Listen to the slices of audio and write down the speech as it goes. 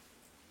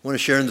I want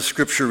to share in the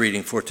scripture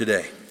reading for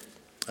today.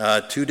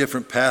 Two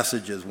different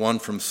passages, one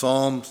from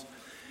Psalms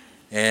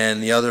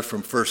and the other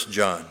from 1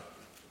 John.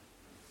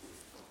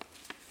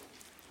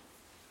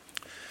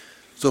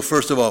 So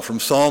first of all, from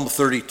Psalm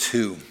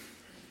 32,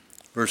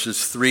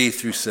 verses 3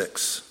 through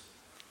 6.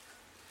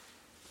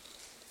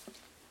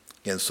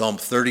 Again, Psalm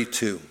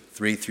 32,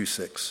 3 through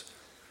 6.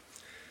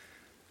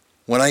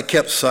 When I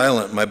kept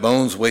silent, my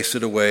bones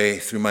wasted away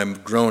through my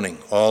groaning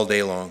all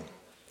day long.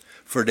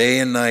 For day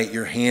and night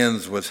your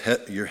hand was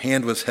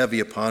heavy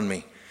upon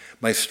me.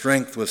 My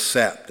strength was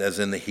sapped as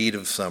in the heat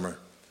of summer.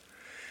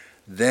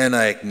 Then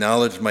I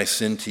acknowledged my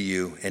sin to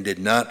you and did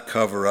not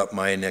cover up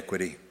my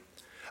iniquity.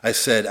 I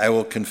said, I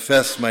will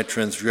confess my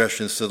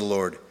transgressions to the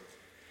Lord,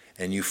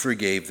 and you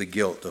forgave the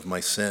guilt of my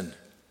sin.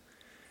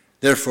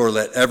 Therefore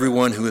let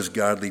everyone who is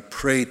godly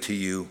pray to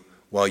you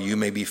while you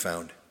may be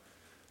found.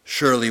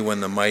 Surely when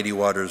the mighty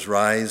waters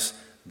rise,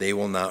 they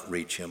will not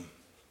reach him.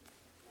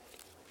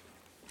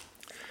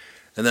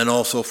 And then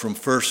also from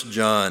 1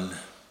 John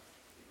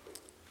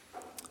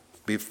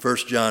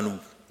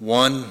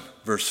 1,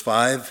 verse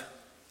 5,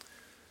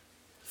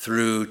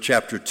 through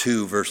chapter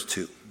 2, verse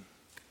 2.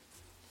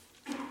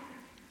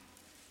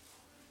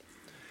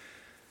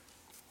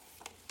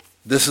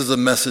 This is the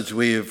message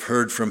we have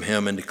heard from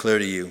him and declare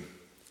to you.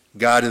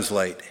 God is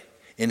light.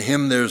 In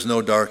him there is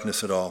no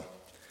darkness at all.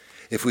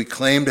 If we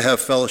claim to have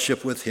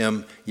fellowship with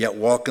him, yet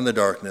walk in the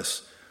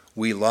darkness,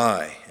 we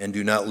lie and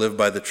do not live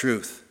by the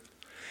truth.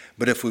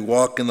 But if we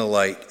walk in the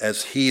light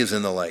as he is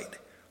in the light,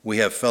 we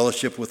have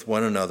fellowship with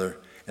one another,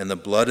 and the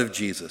blood of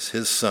Jesus,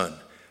 his Son,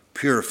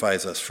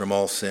 purifies us from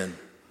all sin.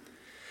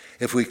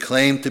 If we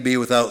claim to be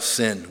without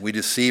sin, we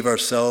deceive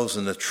ourselves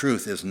and the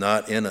truth is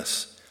not in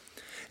us.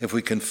 If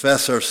we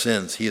confess our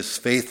sins, he is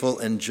faithful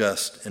and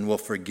just and will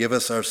forgive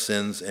us our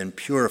sins and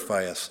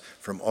purify us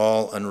from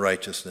all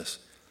unrighteousness.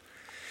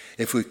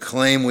 If we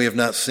claim we have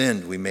not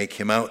sinned, we make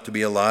him out to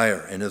be a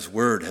liar, and his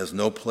word has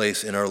no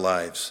place in our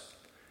lives.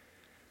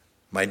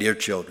 My dear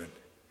children,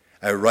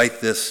 I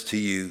write this to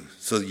you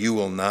so you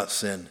will not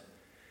sin.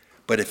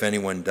 But if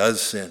anyone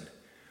does sin,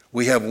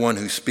 we have one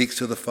who speaks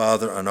to the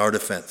Father on our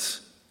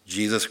defense,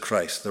 Jesus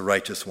Christ, the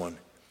righteous one.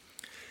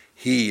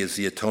 He is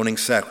the atoning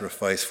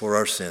sacrifice for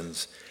our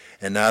sins,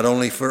 and not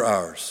only for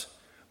ours,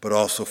 but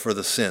also for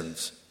the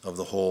sins of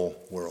the whole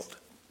world.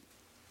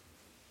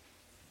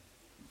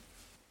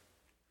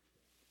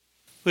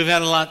 We've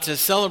had a lot to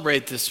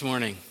celebrate this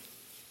morning.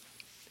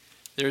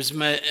 There's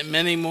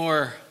many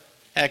more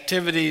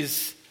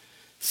activities,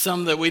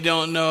 some that we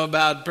don't know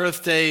about,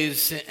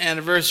 birthdays,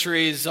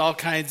 anniversaries, all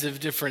kinds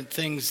of different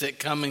things that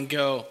come and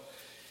go.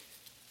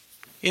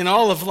 In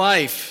all of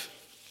life,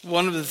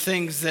 one of the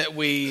things that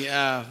we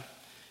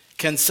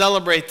can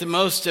celebrate the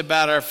most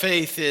about our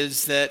faith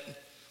is that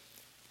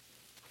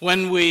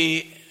when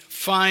we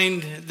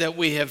find that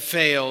we have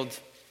failed,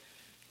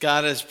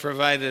 God has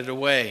provided a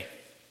way.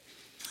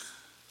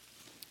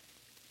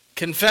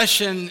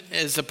 Confession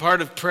is a part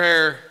of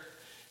prayer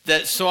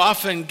that so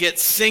often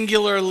gets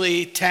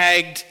singularly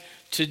tagged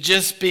to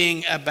just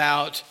being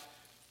about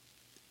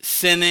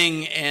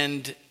sinning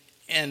and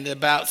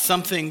about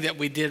something that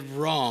we did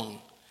wrong.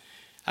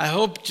 I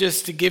hope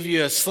just to give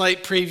you a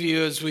slight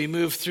preview as we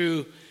move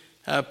through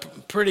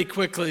pretty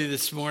quickly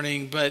this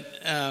morning, but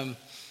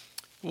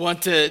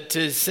want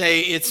to say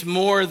it's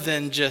more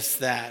than just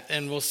that,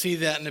 and we'll see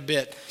that in a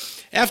bit.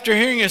 After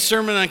hearing a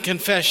sermon on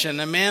confession,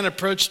 a man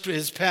approached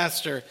his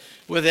pastor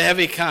with a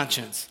heavy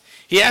conscience.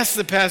 He asked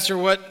the pastor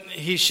what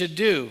he should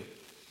do.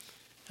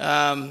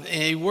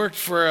 He worked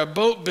for a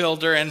boat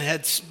builder and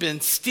had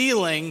been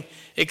stealing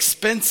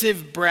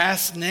expensive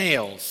brass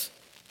nails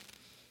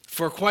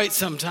for quite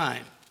some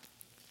time.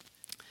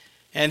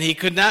 And he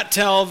could not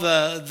tell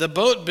the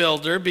boat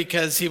builder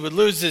because he would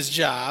lose his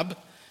job,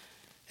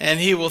 and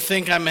he will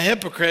think I'm a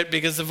hypocrite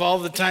because of all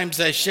the times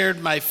I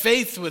shared my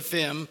faith with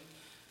him,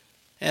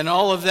 and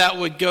all of that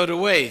would go to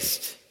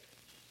waste.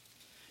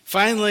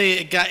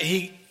 Finally,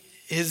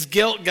 his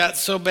guilt got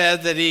so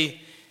bad that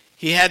he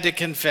had to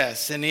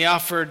confess, and he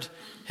offered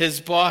his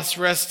boss,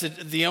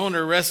 the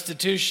owner,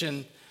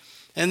 restitution,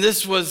 and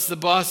this was the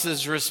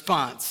boss's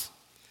response.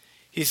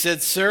 He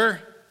said,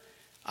 "Sir,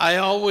 I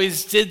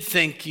always did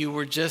think you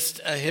were just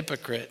a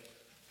hypocrite,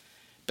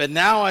 but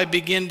now I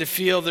begin to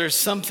feel there's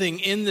something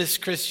in this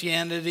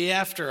Christianity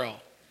after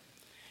all.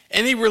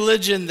 Any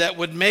religion that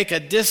would make a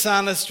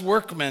dishonest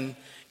workman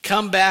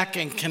come back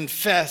and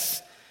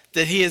confess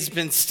that he has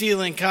been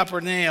stealing copper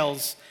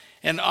nails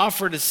and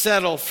offer to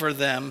settle for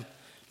them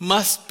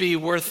must be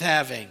worth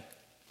having."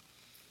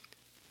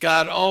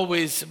 God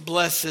always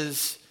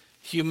blesses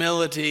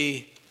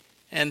humility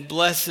and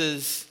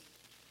blesses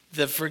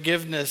the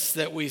forgiveness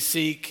that we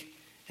seek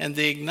and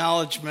the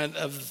acknowledgement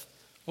of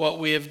what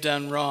we have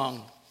done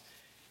wrong.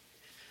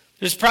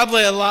 There's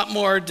probably a lot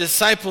more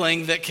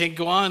discipling that can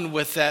go on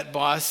with that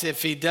boss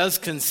if he does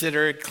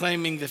consider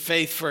claiming the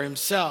faith for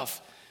himself.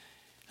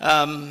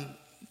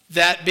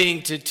 That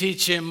being to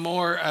teach him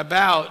more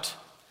about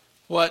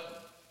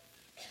what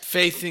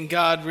faith in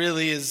God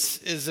really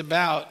is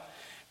about.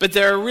 But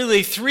there are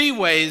really three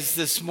ways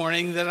this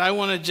morning that I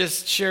want to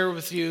just share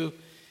with you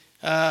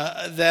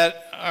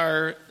that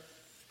are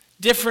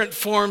different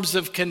forms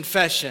of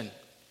confession.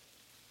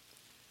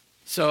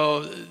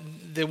 So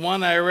the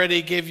one I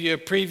already gave you a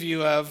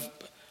preview of,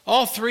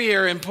 all three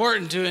are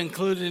important to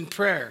include in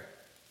prayer.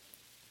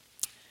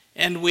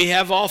 And we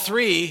have all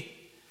three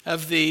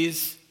of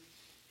these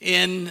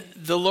in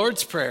the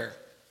Lord's Prayer.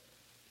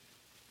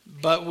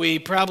 But we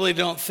probably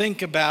don't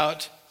think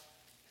about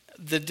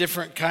the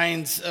different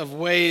kinds of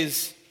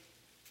ways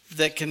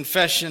that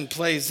confession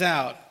plays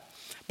out.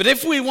 But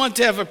if we want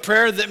to have a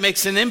prayer that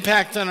makes an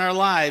impact on our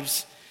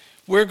lives,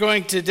 we're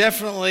going to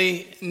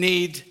definitely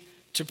need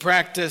to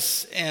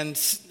practice and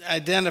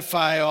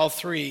identify all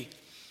three,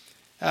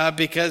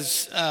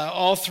 because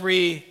all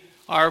three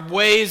are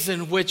ways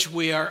in which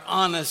we are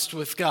honest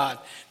with God.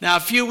 Now,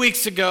 a few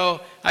weeks ago,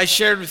 I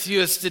shared with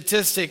you a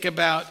statistic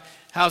about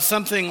how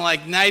something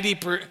like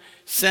 90%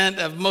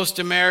 of most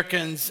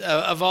Americans,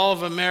 of all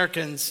of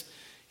Americans,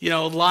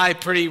 lie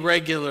pretty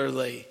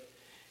regularly.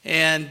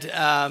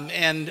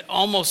 And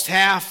almost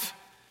half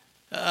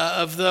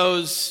of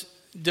those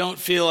don't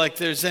feel like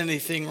there's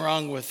anything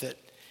wrong with it.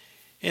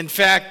 In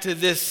fact,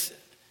 this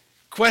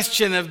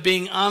question of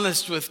being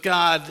honest with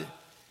God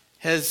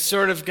has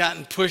sort of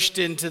gotten pushed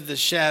into the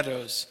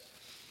shadows.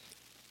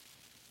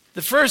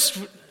 The first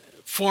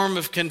form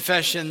of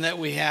confession that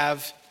we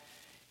have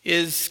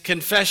is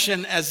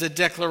confession as a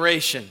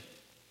declaration.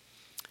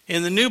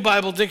 In the New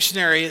Bible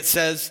Dictionary, it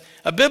says,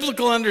 a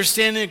biblical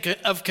understanding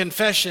of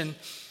confession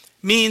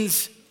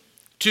means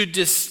to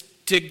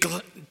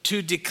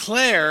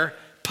declare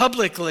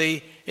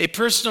publicly a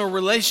personal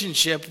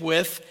relationship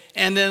with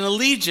and an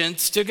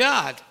allegiance to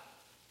God.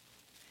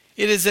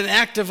 It is an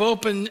act of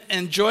open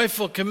and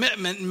joyful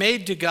commitment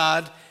made to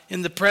God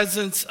in the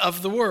presence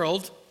of the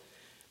world,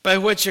 by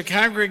which a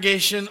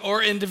congregation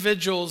or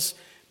individuals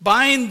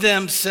bind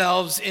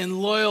themselves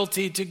in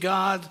loyalty to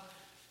God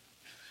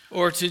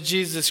or to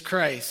Jesus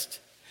Christ.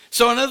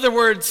 So in other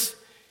words,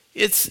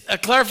 it's a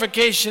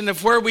clarification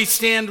of where we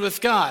stand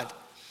with God.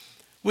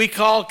 We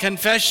call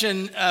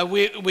confession,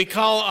 we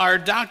call our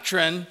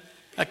doctrine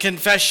a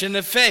confession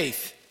of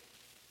faith.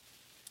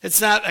 It's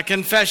not a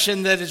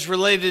confession that is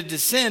related to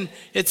sin.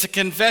 It's a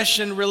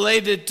confession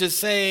related to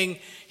saying,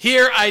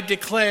 here I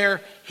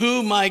declare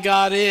who my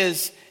God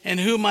is and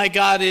who my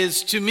God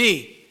is to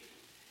me.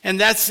 And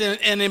that's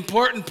an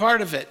important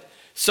part of it.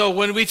 So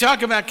when we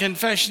talk about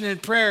confession in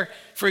prayer,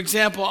 for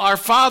example, our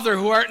Father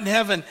who art in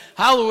heaven,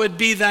 hallowed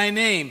be thy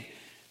name.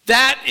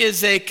 That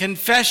is a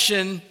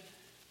confession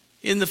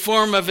in the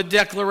form of a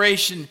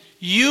declaration.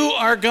 You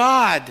are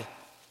God.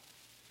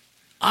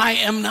 I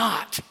am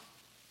not.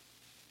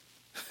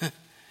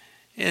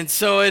 And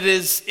so it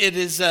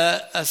is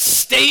a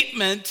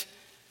statement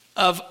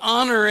of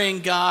honoring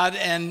God,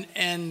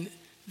 and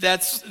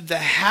that's the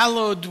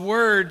hallowed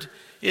word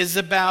is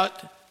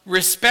about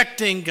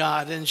respecting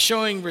God and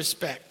showing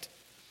respect.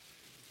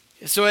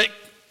 So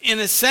in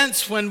a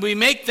sense, when we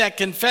make that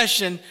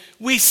confession,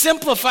 we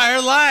simplify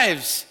our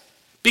lives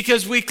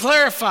because we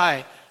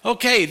clarify,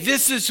 okay,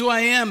 this is who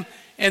I am,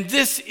 and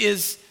this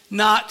is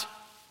not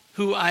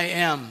who I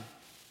am.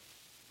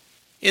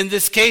 In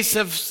this case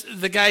of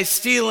the guy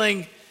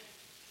stealing,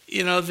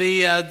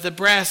 the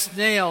brass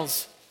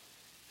nails,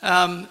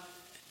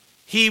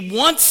 he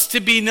wants to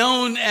be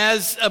known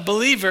as a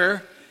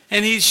believer,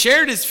 and he's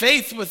shared his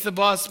faith with the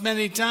boss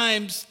many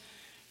times,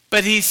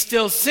 but he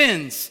still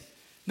sins.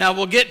 Now,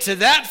 we'll get to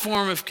that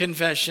form of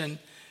confession,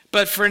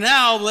 but for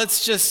now,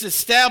 let's just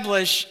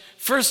establish,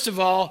 first of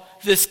all,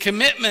 this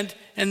commitment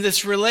and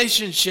this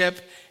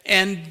relationship,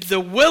 and the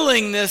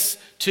willingness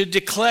to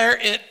declare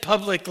it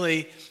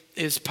publicly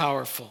is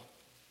powerful.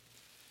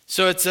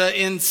 So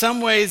in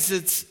some ways,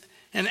 it's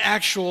an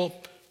actual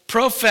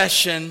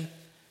profession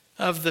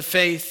of the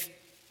faith.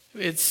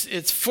 It's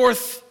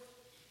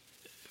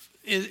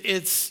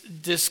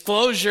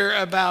disclosure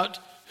about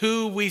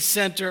who we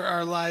center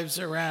our lives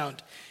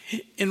around.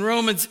 In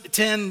Romans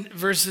 10,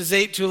 verses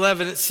 8 to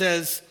 11, it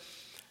says,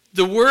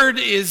 the word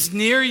is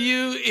near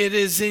you, it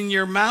is in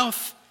your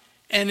mouth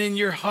and in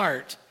your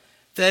heart.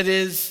 That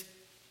is,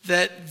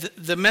 that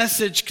the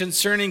message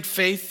concerning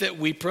faith that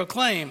we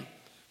proclaim,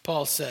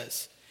 Paul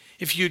says.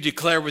 If you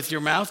declare with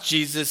your mouth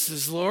Jesus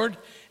is Lord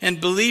and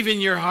believe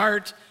in your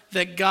heart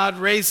that God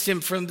raised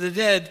him from the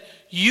dead,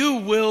 you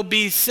will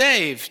be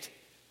saved.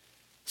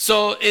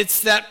 So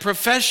it's that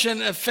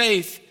profession of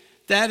faith.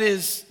 That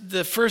is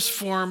the first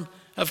form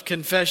of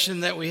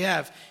confession that we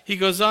have. He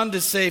goes on to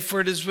say, for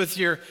it is with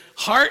your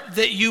heart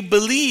that you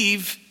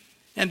believe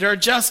and are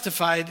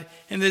justified,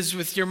 and it is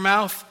with your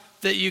mouth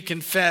that you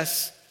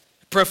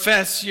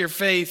profess your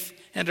faith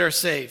and are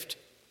saved.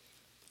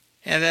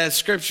 And as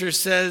Scripture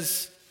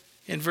says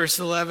in verse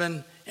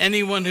 11,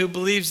 anyone who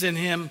believes in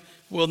him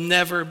will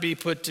never be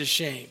put to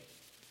shame.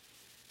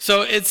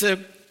 So it's a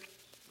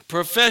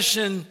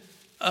profession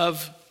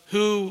of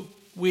who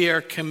we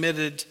are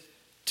committed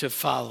to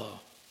follow.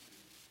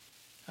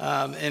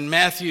 In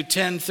Matthew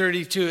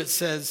 10:32 it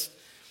says,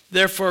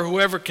 therefore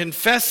whoever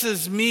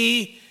confesses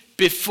me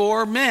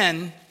before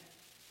men,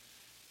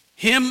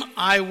 him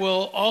I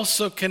will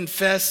also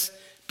confess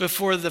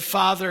before the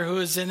Father who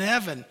is in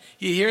heaven.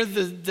 You hear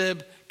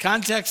the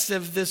context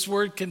of this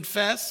word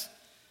confess?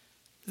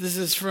 This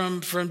is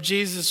from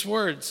Jesus'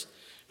 words.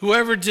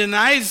 Whoever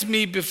denies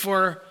me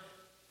before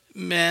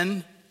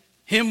men,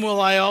 him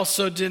will I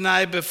also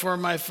deny before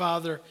my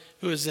Father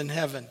who is in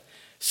heaven.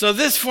 So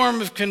this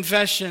form of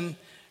confession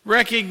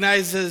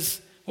recognizes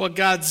what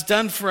God's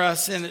done for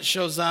us, and it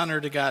shows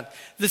honor to God.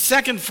 The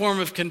second form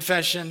of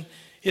confession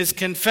is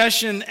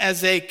confession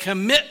as a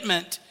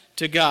commitment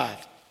to God.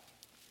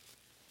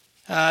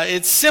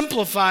 It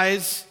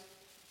simplifies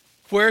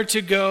where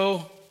to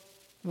go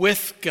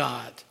with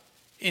God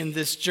in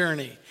this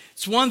journey.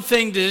 It's one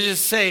thing to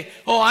just say,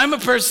 oh, I'm a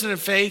person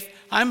of faith,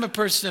 I'm a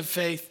person of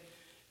faith,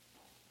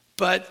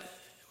 but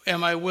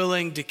am I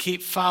willing to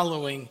keep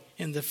following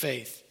in the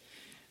faith?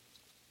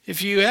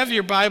 If you have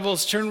your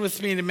Bibles, turn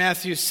with me to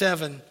Matthew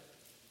 7.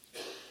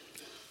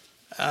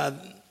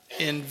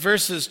 In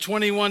verses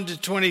 21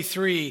 to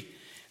 23,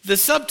 the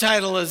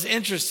subtitle is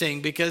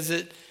interesting because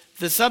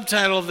the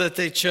subtitle that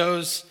they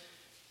chose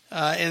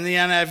in the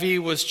NIV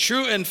was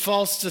True and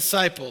False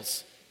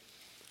Disciples.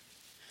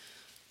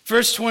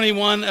 Verse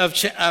 21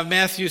 of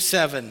Matthew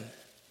 7,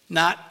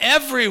 not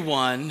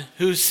everyone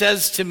who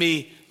says to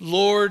me,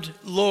 Lord,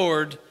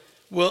 Lord,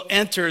 will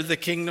enter the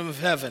kingdom of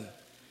heaven,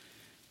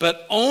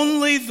 but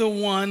only the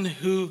one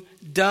who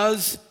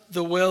does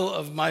the will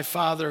of my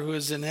Father who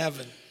is in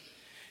heaven.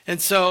 And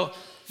so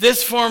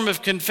this form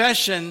of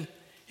confession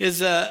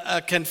is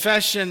a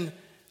confession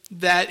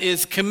that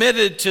is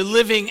committed to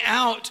living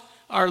out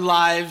our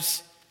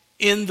lives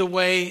in the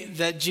way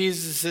that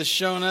Jesus has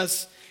shown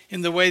us,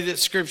 in the way that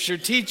Scripture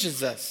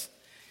teaches us.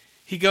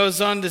 He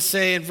goes on to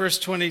say in verse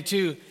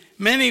 22,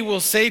 many will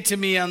say to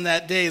me on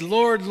that day,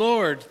 Lord,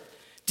 Lord,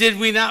 did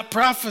we not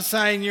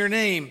prophesy in your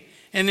name,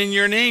 and in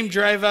your name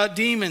drive out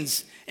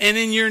demons, and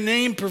in your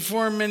name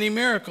perform many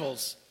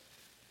miracles?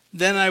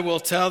 Then I will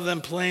tell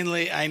them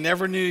plainly, I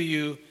never knew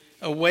you.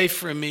 Away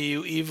from me,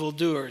 you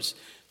evildoers.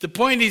 The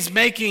point he's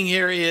making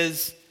here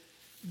is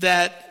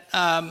that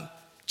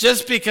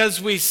just because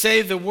we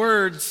say the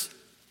words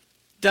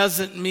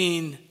doesn't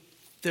mean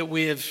that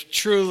we have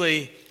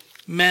truly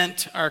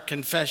meant our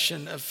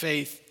confession of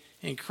faith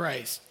in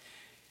Christ.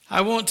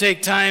 I won't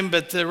take time,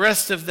 but the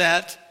rest of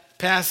that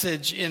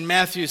passage in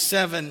Matthew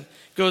 7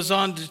 goes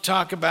on to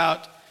talk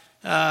about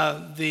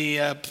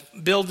the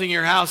building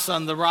your house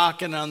on the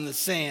rock and on the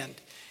sand.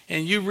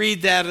 And you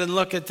read that and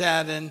look at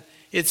that, and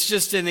it's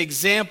just an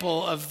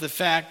example of the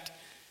fact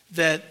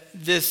that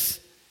this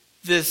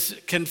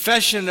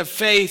confession of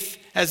faith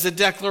as a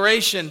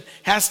declaration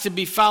has to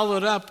be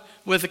followed up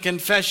with a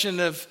confession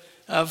of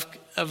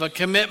a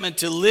commitment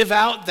to live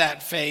out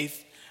that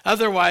faith.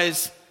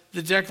 Otherwise,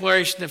 the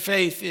declaration of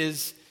faith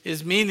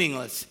is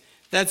meaningless.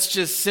 That's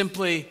just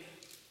simply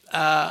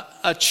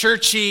a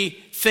churchy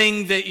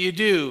thing that you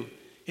do.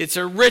 It's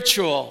a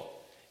ritual.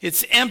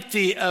 It's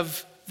empty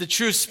of the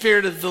true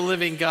spirit of the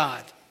living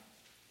God.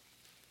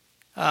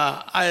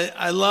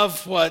 I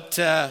love what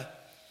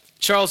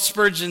Charles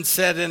Spurgeon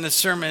said in a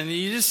sermon.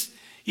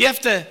 You have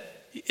to,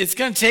 it's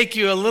going to take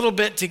you a little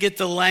bit to get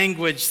the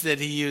language that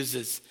he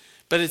uses,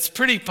 but it's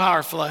pretty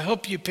powerful. I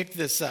hope you pick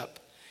this up.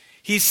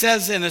 He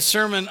says in a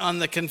sermon on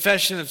the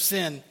confession of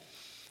sin,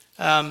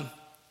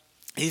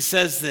 he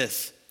says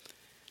this: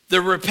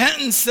 the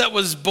repentance that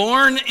was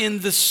born in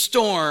the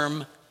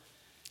storm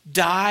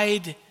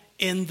died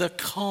in the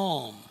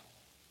calm.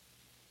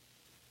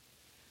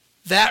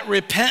 That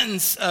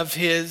repentance of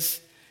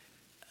his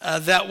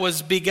that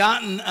was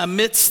begotten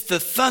amidst the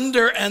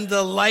thunder and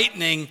the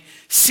lightning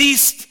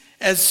ceased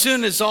as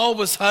soon as all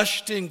was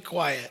hushed and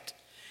quiet.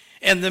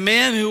 And the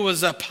man who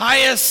was a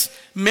pious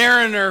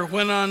mariner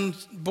when on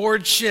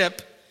board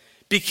ship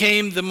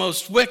became the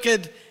most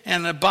wicked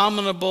and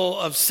abominable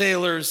of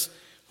sailors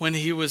when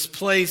he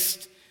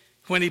placed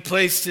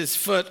his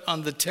foot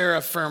on the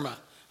terra firma,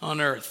 on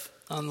earth,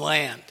 on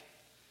land.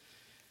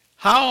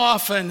 How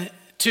often,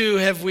 too,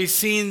 have we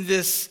seen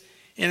this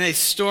in a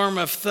storm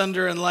of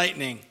thunder and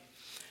lightning?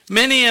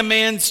 Many a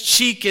man's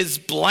cheek is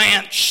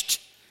blanched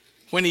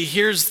when he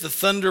hears the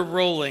thunder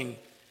rolling.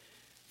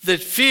 The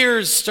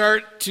fears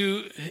start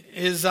to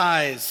his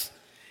eyes,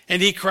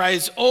 and he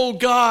cries, "Oh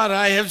God,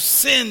 I have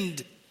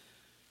sinned,"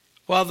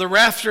 while the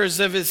rafters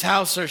of his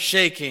house are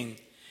shaking,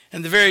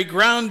 and the very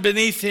ground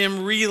beneath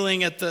him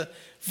reeling at the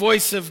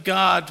voice of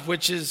God,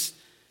 which is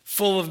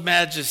full of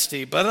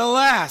majesty. But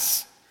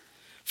alas,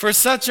 for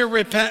such a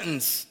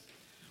repentance,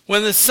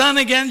 when the sun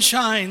again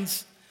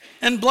shines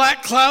and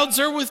black clouds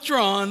are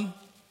withdrawn,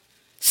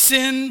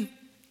 sin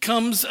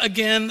comes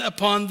again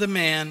upon the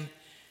man,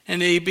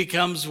 and he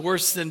becomes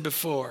worse than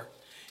before.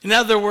 In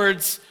other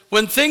words,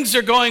 when things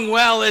are going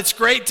well, it's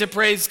great to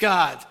praise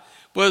God.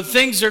 When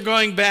things are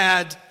going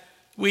bad,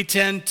 we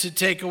tend to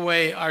take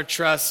away our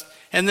trust,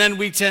 and then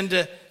we tend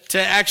to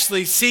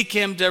actually seek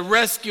him to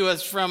rescue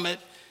us from it.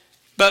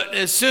 But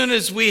as soon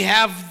as we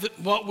have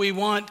what we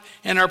want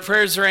and our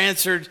prayers are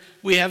answered,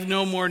 we have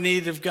no more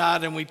need of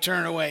God and we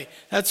turn away.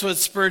 That's what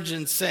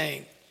Spurgeon's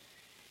saying.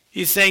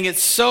 He's saying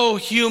it's so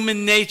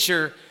human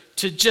nature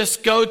to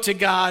just go to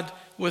God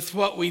with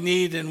what we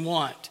need and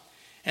want.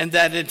 And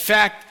that in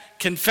fact,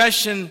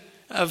 confession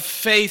of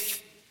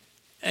faith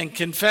and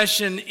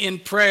confession in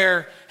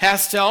prayer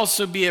has to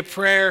also be a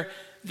prayer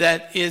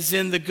that is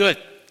in the good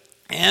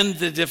and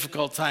the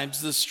difficult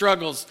times, the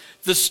struggles,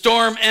 the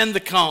storm and the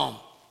calm,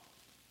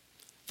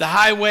 the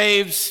high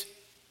waves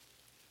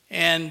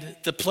and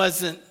the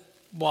pleasant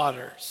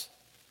waters.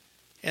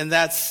 And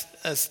that's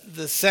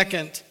the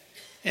second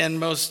and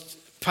most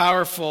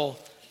powerful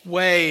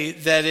way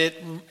that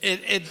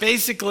it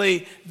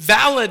basically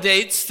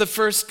validates the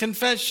first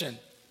confession.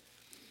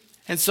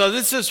 And so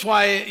this is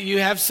why you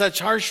have such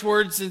harsh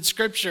words in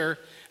Scripture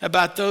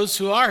about those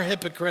who are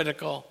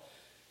hypocritical,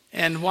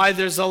 and why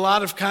there's a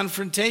lot of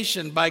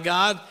confrontation by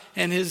God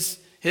and his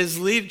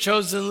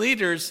chosen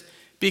leaders,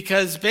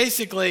 because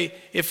basically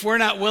if we're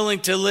not willing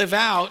to live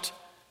out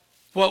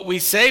what we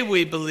say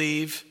we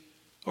believe,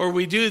 or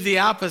we do the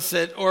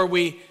opposite, or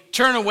we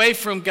turn away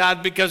from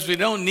God because we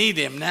don't need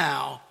him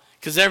now,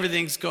 because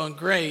everything's going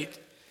great,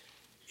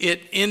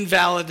 it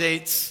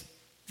invalidates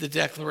the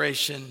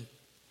declaration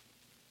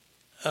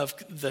of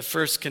the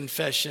first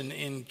confession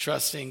in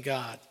trusting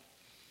God.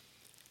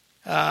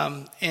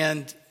 And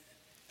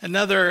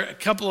a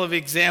couple of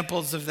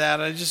examples of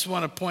that, I just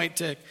want to point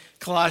to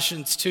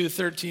Colossians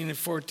 2:13 and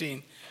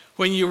 14.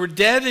 When you were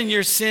dead in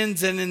your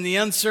sins and in the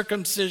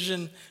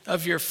uncircumcision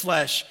of your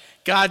flesh,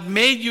 God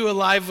made you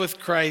alive with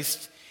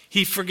Christ.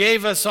 He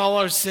forgave us all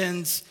our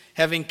sins,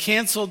 having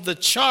canceled the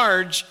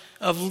charge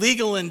of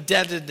legal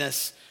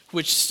indebtedness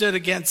which stood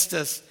against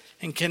us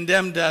and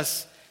condemned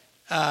us,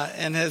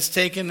 and has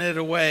taken it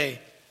away,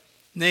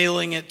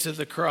 nailing it to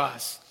the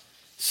cross.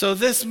 So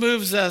this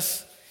moves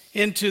us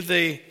into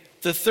the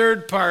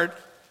third part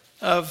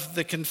of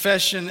the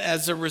confession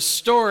as a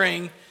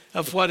restoring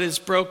of what is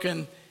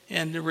broken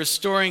and the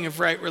restoring of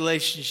right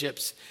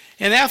relationships.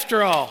 And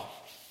after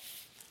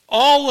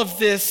all of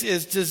this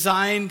is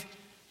designed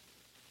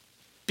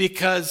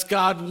because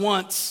God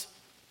wants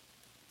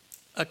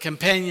a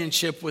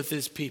companionship with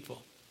his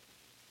people.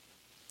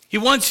 He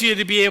wants you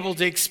to be able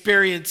to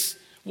experience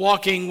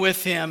walking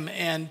with him,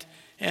 and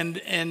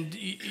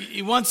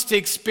he wants to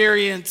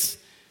experience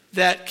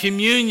that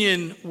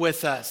communion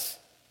with us.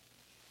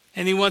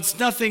 And he wants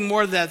nothing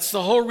more than that. It's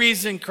the whole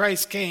reason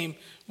Christ came,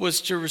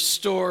 was to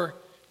restore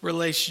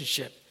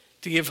relationship,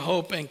 to give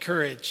hope and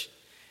courage.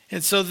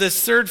 And so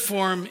this third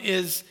form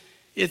is,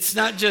 it's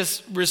not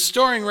just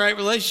restoring right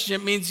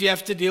relationship, means you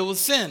have to deal with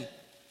sin.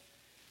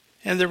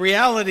 And the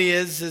reality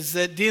is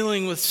that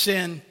dealing with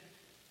sin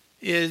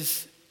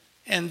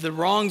and the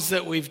wrongs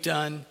that we've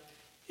done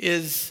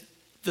is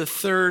the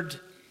third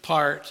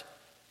part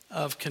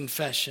of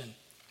confession.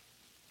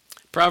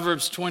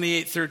 Proverbs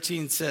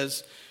 28:13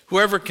 says,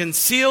 whoever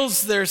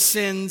conceals their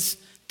sins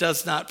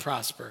does not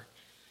prosper,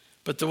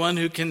 but the one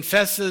who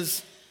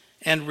confesses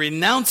and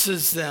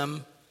renounces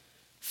them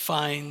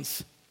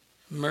finds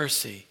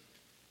mercy.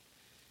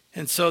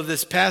 And so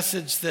this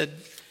passage that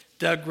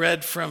Doug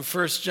read from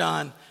 1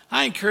 John,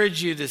 I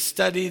encourage you to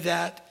study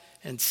that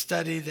and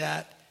study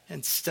that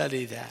and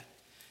study that.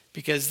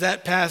 Because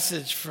that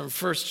passage from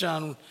 1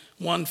 John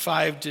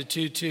 1:5 to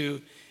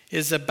 2:2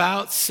 is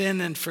about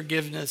sin and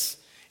forgiveness.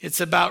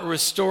 It's about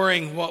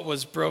restoring what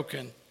was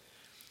broken.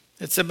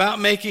 It's about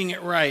making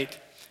it right.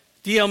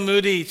 D.L.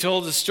 Moody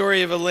told the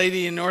story of a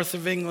lady in north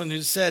of England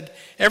who said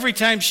every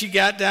time she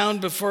got down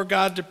before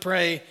God to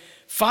pray,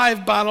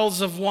 5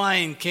 bottles of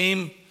wine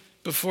came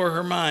before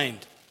her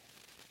mind.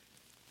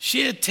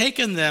 She had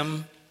taken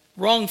them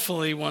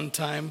wrongfully one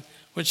time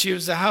when she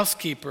was a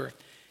housekeeper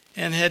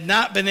and had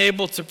not been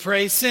able to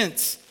pray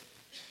since.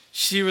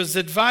 She was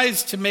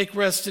advised to make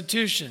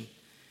restitution.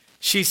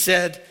 She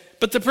said,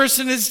 but the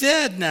person is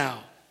dead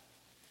now.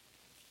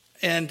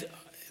 And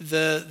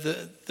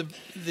the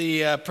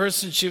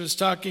person she was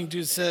talking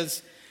to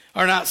says,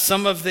 are not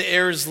some of the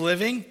heirs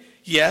living?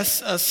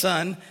 Yes, a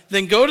son.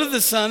 Then go to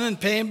the son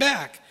and pay him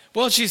back.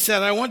 Well, she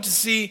said, I want to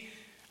see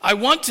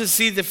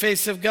the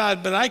face of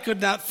God, but I could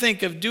not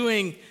think of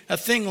doing a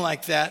thing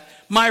like that.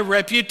 My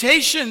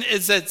reputation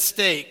is at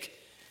stake.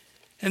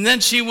 And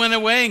then she went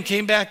away and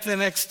came back the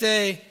next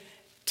day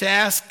to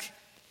ask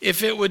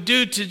if it would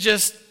do to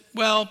just,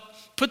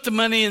 put the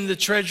money in the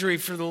treasury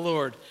for the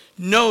Lord.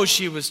 No,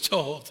 she was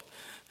told.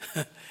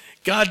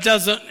 God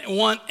doesn't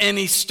want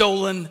any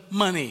stolen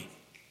money.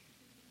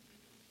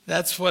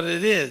 That's what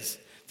it is.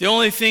 The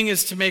only thing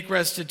is to make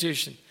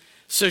restitution.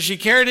 So she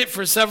carried it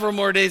for several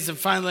more days, and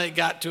finally it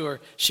got to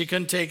her. She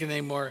couldn't take it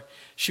anymore.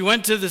 She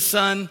went to the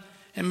son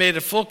and made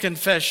a full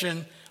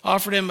confession,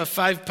 offered him a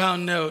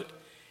 5-pound note,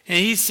 and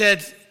he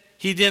said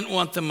he didn't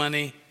want the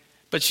money,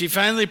 but she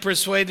finally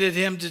persuaded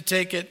him to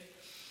take it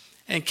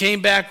and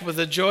came back with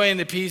a joy and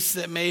a peace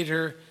that made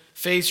her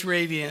face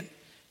radiant.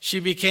 She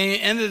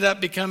ended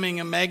up becoming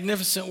a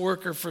magnificent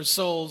worker for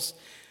souls,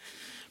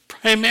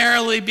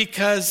 primarily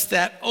because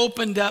that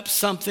opened up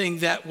something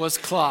that was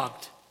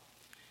clogged.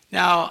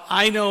 Now,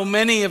 I know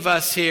many of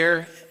us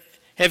here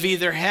have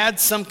either had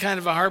some kind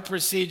of a heart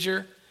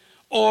procedure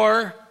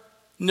or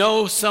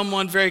know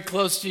someone very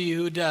close to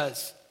you who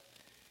does.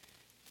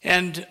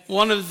 And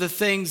one of the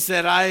things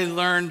that I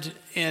learned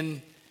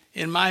in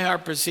my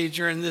heart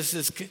procedure, and this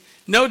is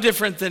no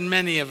different than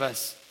many of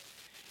us,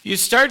 you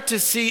start to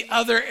see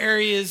other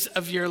areas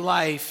of your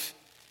life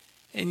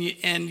and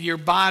your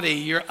body,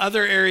 your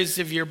other areas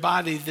of your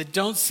body that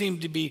don't seem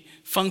to be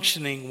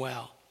functioning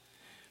well.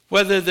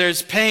 Whether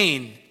there's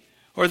pain,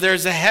 or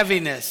there's a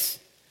heaviness,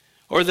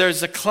 or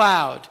there's a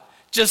cloud,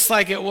 just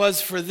like it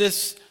was for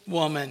this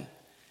woman.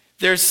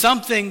 There's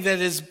something that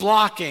is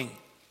blocking.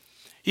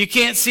 You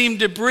can't seem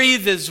to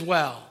breathe as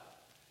well.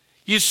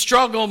 You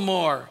struggle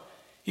more.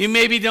 You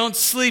maybe don't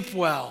sleep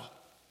well.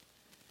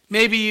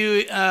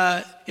 Maybe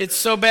it's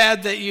so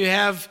bad that you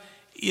have,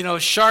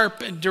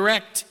 sharp and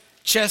direct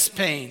chest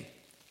pain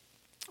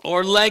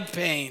or leg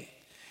pain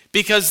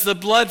because the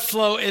blood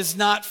flow is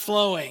not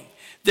flowing.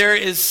 There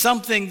is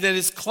something that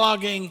is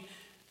clogging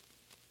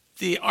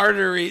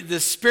the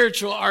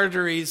spiritual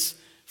arteries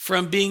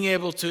from being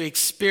able to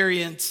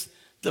experience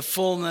the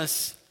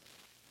fullness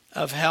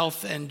of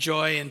health and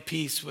joy and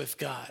peace with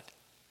God.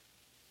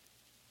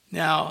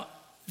 Now,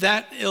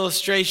 that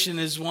illustration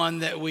is one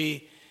that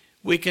we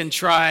can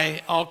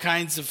try all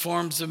kinds of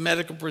forms of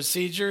medical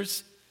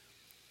procedures.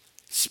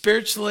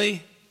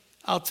 Spiritually,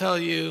 I'll tell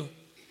you,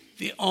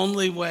 the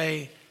only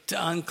way to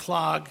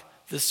unclog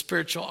the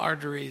spiritual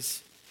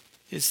arteries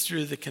is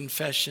through the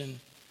confession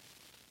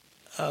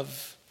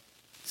of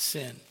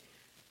sin.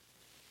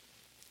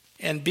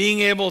 And being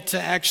able to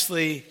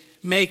actually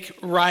make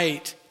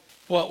right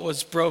what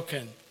was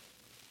broken.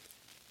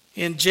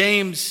 In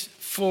James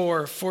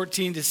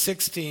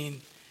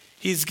 4:14-16,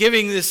 he's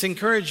giving this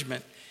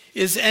encouragement.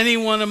 Is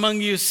anyone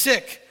among you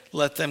sick?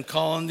 Let them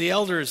call on the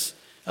elders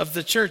of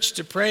the church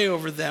to pray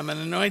over them and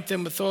anoint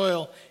them with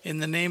oil in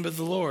the name of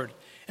the Lord.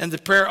 And the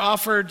prayer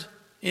offered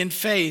in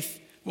faith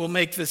will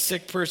make the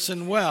sick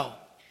person well.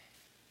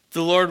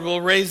 The Lord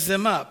will raise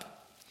them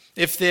up.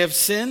 If they have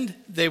sinned,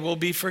 they will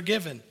be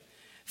forgiven.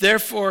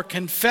 Therefore,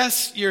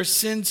 confess your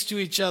sins to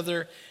each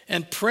other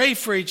and pray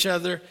for each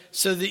other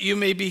so that you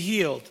may be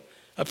healed.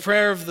 A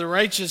prayer of the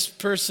righteous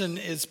person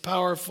is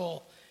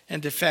powerful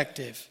and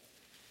effective.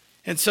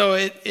 And so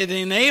it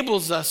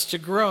enables us to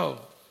grow.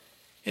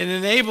 It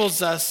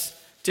enables us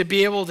to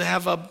be able to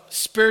have a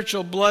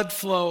spiritual blood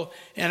flow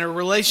and a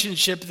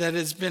relationship that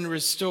has been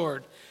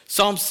restored.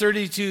 Psalms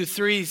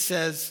 32:3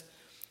 says,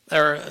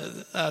 or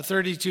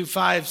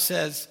 32:5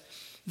 says,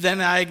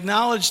 then I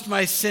acknowledged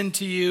my sin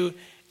to you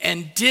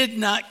and did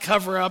not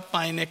cover up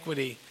my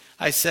iniquity.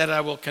 I said,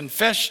 I will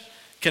confess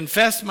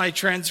my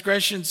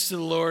transgressions to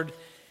the Lord,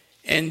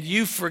 and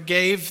you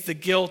forgave the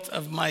guilt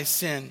of my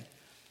sin.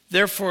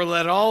 Therefore,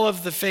 let all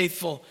of the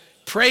faithful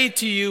pray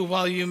to you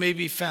while you may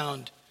be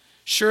found.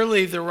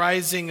 Surely the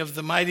rising of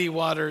the mighty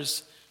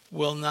waters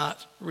will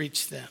not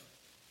reach them.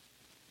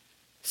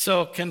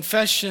 So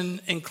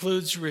confession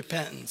includes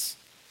repentance.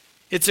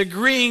 It's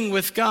agreeing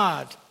with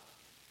God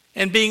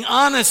and being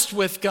honest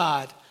with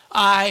God.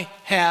 I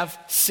have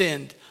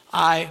sinned.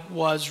 I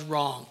was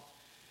wrong.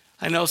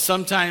 I know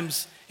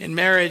sometimes in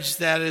marriage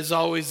that is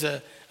always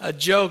a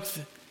joke,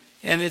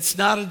 and it's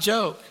not a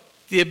joke.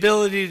 The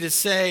ability to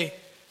say,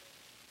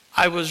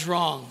 I was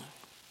wrong.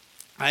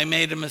 I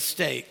made a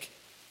mistake.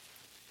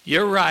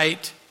 You're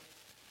right.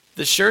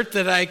 The shirt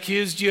that I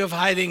accused you of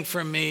hiding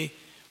from me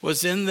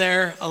was in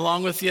there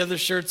along with the other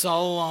shirts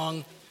all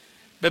along.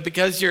 But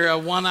because you're a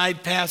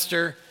one-eyed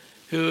pastor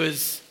who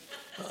is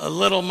a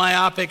little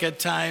myopic at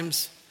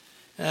times,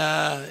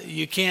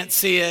 you can't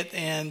see it,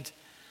 and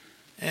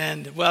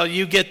well,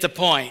 you get the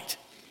point.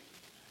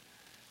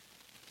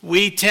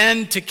 We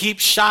tend to keep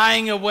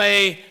shying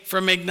away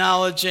from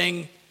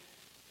acknowledging,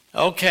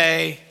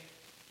 okay,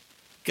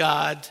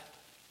 God,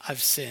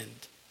 I've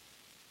sinned.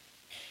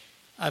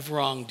 I've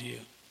wronged you.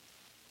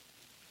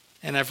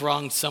 And I've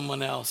wronged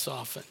someone else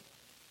often.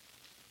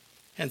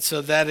 And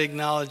so that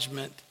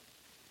acknowledgement.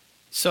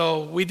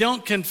 So we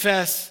don't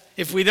confess.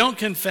 If we don't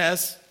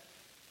confess,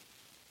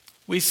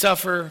 we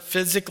suffer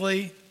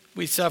physically,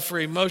 we suffer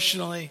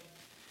emotionally.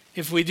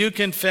 If we do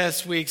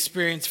confess, we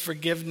experience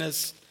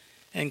forgiveness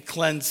and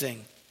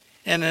cleansing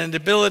and an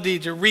ability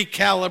to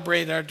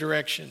recalibrate our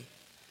direction.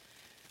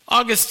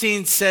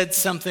 Augustine said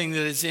something that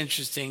is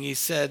interesting. He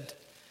said,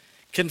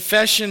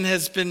 confession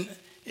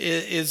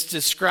is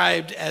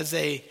described as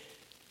a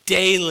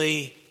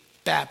daily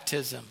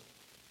baptism.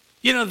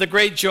 You know the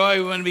great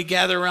joy when we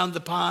gather around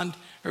the pond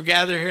or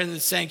gather here in the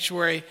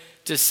sanctuary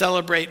to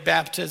celebrate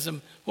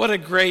baptism. What a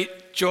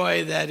great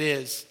joy that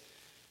is.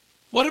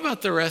 What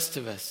about the rest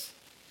of us?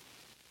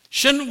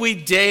 Shouldn't we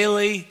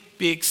daily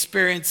be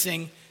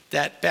experiencing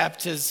that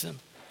baptism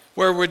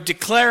where we're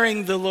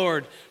declaring the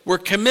Lord, we're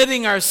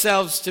committing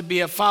ourselves to be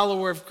a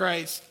follower of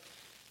Christ,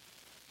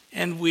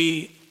 and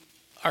we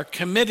are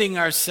committing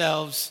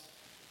ourselves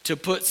to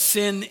put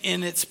sin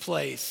in its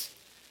place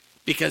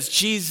because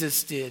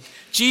Jesus did.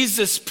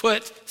 Jesus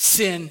put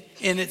sin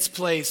in its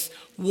place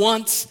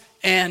once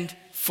and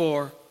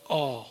for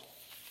all.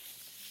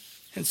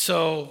 And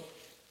so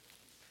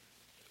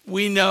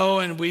we know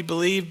and we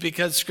believe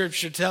because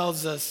Scripture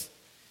tells us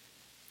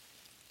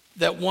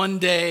that one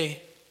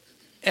day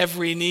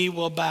every knee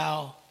will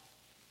bow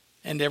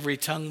and every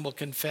tongue will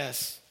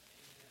confess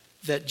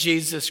that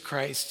Jesus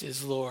Christ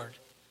is Lord.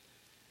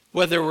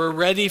 Whether we're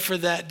ready for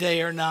that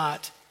day or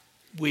not,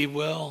 we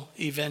will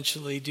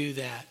eventually do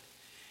that.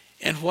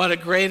 And what a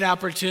great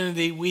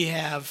opportunity we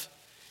have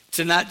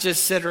to not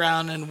just sit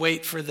around and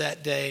wait for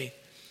that day,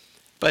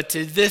 but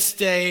to this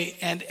day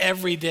and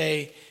every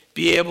day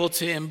be able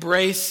to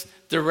embrace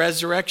the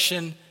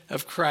resurrection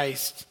of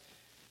Christ.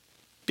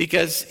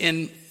 Because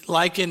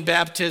like in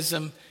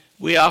baptism,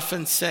 we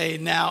often say,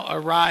 now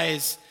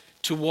arise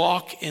to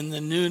walk in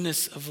the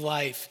newness of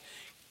life.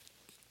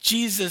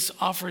 Jesus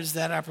offers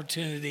that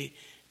opportunity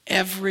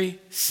every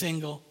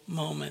single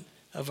moment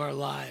of our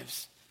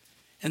lives.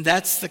 And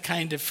that's the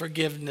kind of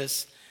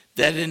forgiveness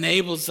that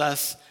enables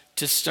us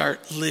to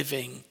start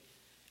living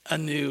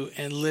anew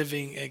and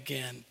living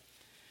again.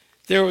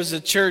 There was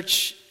a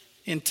church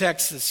in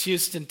Texas,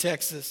 Houston,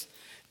 Texas,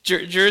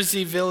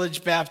 Jersey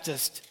Village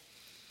Baptist.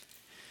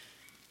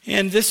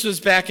 And this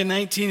was back in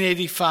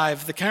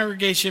 1985. The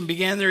congregation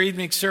began their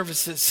evening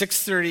service at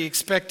 6:30,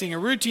 expecting a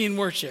routine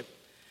worship.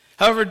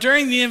 However,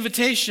 during the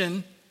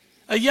invitation,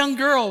 a young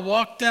girl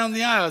walked down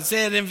the aisle.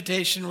 They had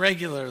invitation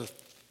regularly.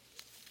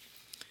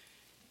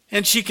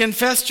 And she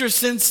confessed her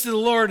sins to the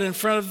Lord in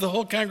front of the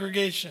whole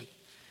congregation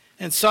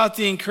and sought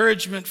the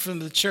encouragement from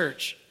the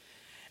church.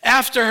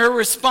 After her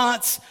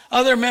response,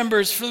 other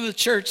members from the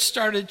church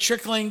started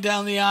trickling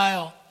down the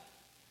aisle,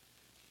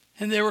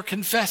 and they were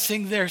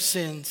confessing their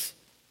sins.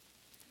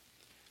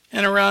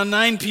 And around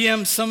 9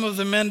 p.m., some of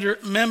the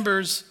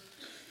members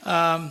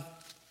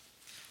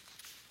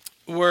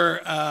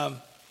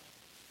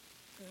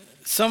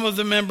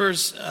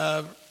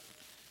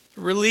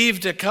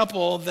relieved a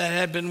couple that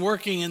had been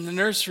working in the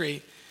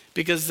nursery,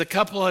 because the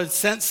couple had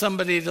sent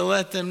somebody to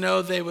let them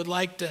know they would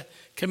like to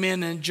come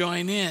in and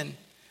join in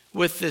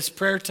with this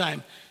prayer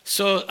time.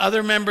 So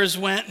other members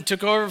went and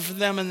took over for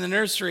them in the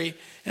nursery,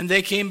 and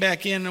they came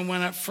back in and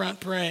went up front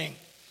praying.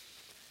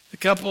 The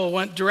couple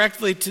went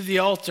directly to the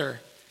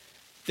altar.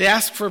 They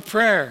asked for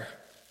prayer.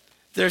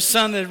 Their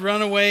son had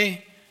run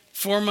away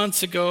 4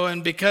 months ago,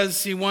 and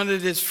because he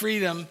wanted his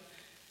freedom,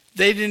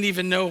 they didn't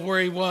even know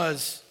where he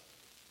was.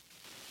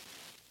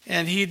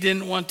 And he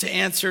didn't want to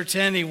answer to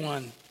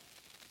anyone.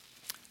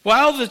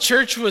 While the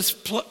church was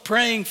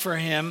praying for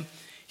him,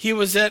 he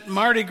was at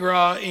Mardi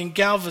Gras in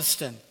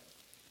Galveston.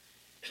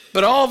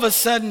 But all of a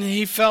sudden,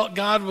 he felt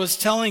God was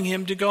telling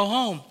him to go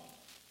home.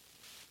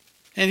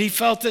 And he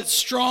felt it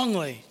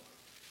strongly.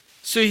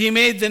 So he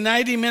made the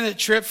 90-minute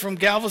trip from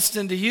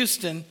Galveston to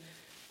Houston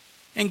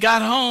and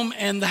got home,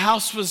 and the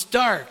house was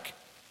dark.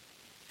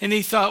 And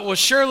he thought, well,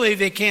 surely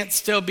they can't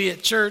still be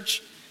at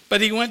church.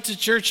 But he went to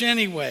church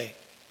anyway.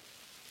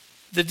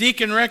 The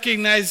deacon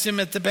recognized him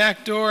at the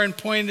back door and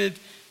pointed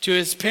to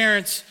his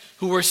parents,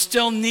 who were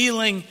still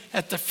kneeling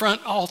at the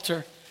front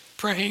altar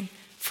praying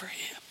for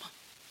him.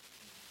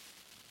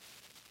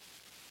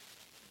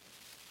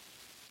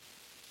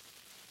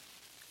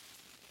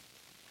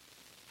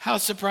 How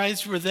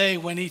surprised were they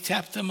when he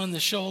tapped them on the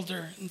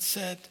shoulder and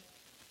said,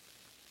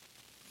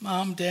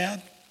 Mom,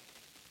 Dad,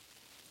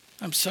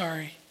 I'm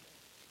sorry.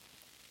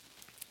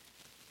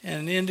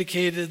 And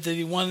indicated that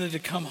he wanted to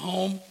come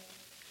home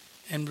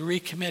and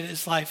recommit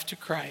his life to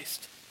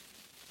Christ.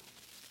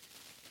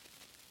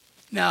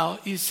 Now,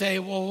 you say,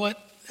 well,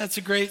 that's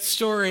a great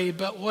story,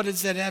 but what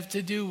does that have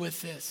to do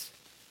with this?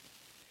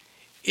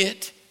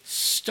 It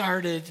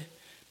started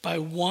by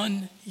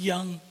one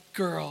young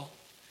girl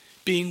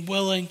being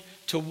willing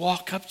to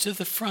walk up to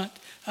the front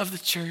of the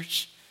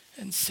church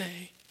and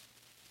say,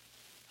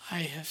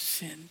 I have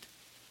sinned.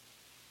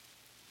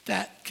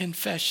 That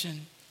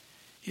confession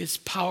is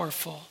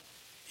powerful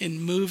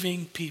in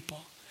moving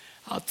people.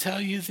 I'll tell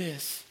you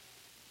this.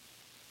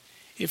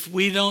 If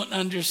we don't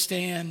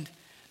understand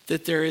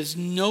that there is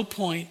no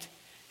point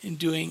in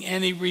doing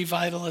any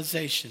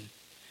revitalization,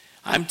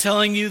 I'm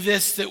telling you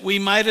this, that we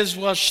might as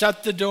well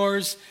shut the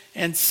doors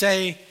and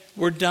say,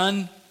 we're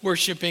done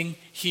worshiping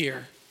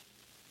here,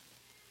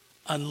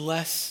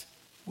 unless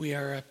we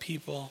are a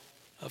people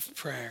of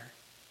prayer.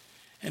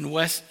 And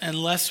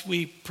unless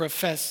we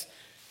profess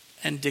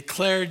and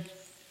declare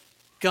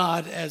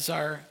God as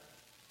our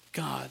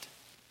God,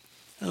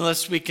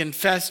 unless we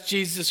confess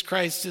Jesus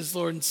Christ as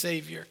Lord and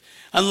Savior,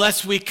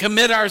 unless we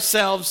commit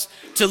ourselves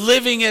to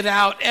living it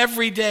out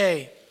every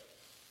day.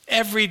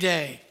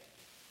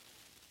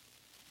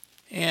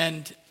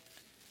 And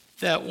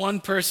that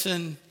one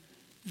person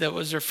that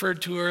was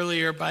referred to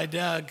earlier by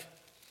Doug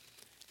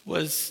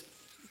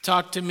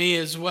talked to me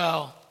as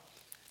well.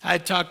 I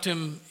talked to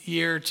him a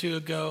year or two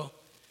ago,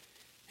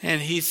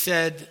 and he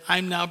said,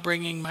 I'm now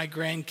bringing my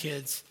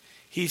grandkids.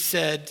 He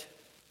said,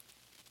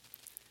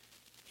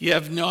 you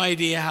have no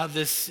idea how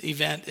this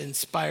event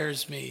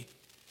inspires me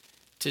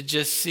to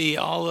just see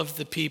all of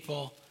the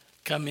people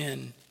come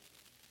in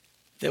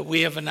that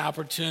we have an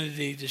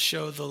opportunity to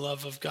show the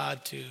love of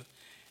God to.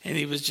 And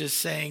he was just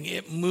saying,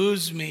 it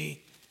moves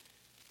me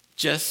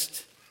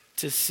just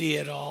to see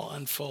it all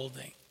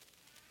unfolding.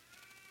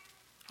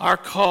 Our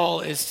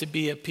call is to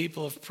be a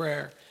people of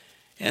prayer.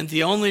 And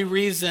the only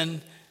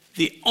reason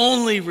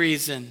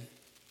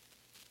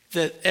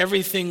that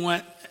everything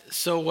went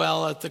so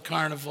well at the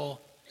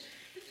carnival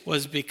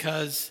was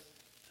because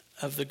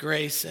of the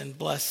grace and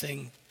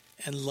blessing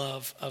and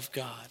love of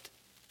God.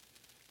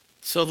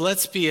 So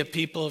let's be a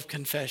people of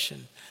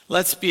confession.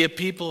 Let's be a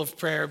people of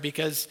prayer,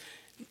 because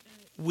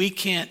we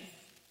can't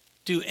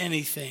do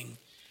anything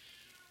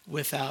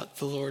without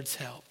the Lord's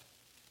help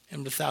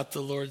and without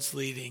the Lord's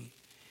leading.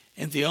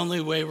 And the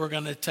only way we're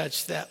going to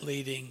touch that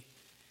leading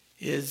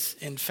is,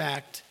 in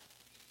fact,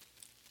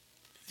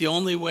 the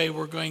only way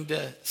we're going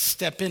to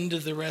step into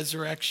the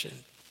resurrection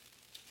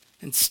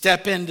and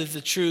step into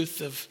the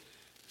truth of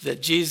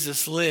that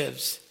Jesus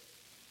lives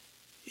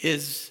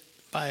is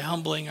by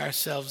humbling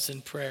ourselves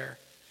in prayer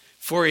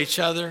for each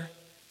other,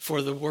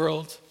 for the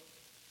world,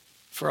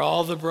 for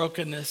all the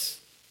brokenness,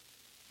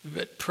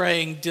 but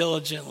praying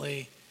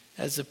diligently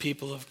as a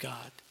people of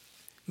God.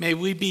 May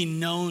we be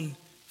known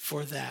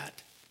for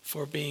that,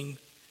 for being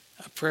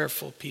a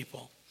prayerful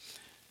people.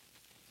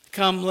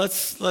 Come,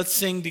 let's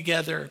sing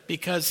together,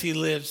 Because He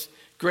Lives.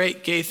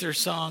 Great Gaither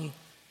song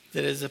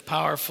that is a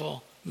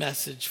powerful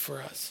message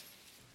for us.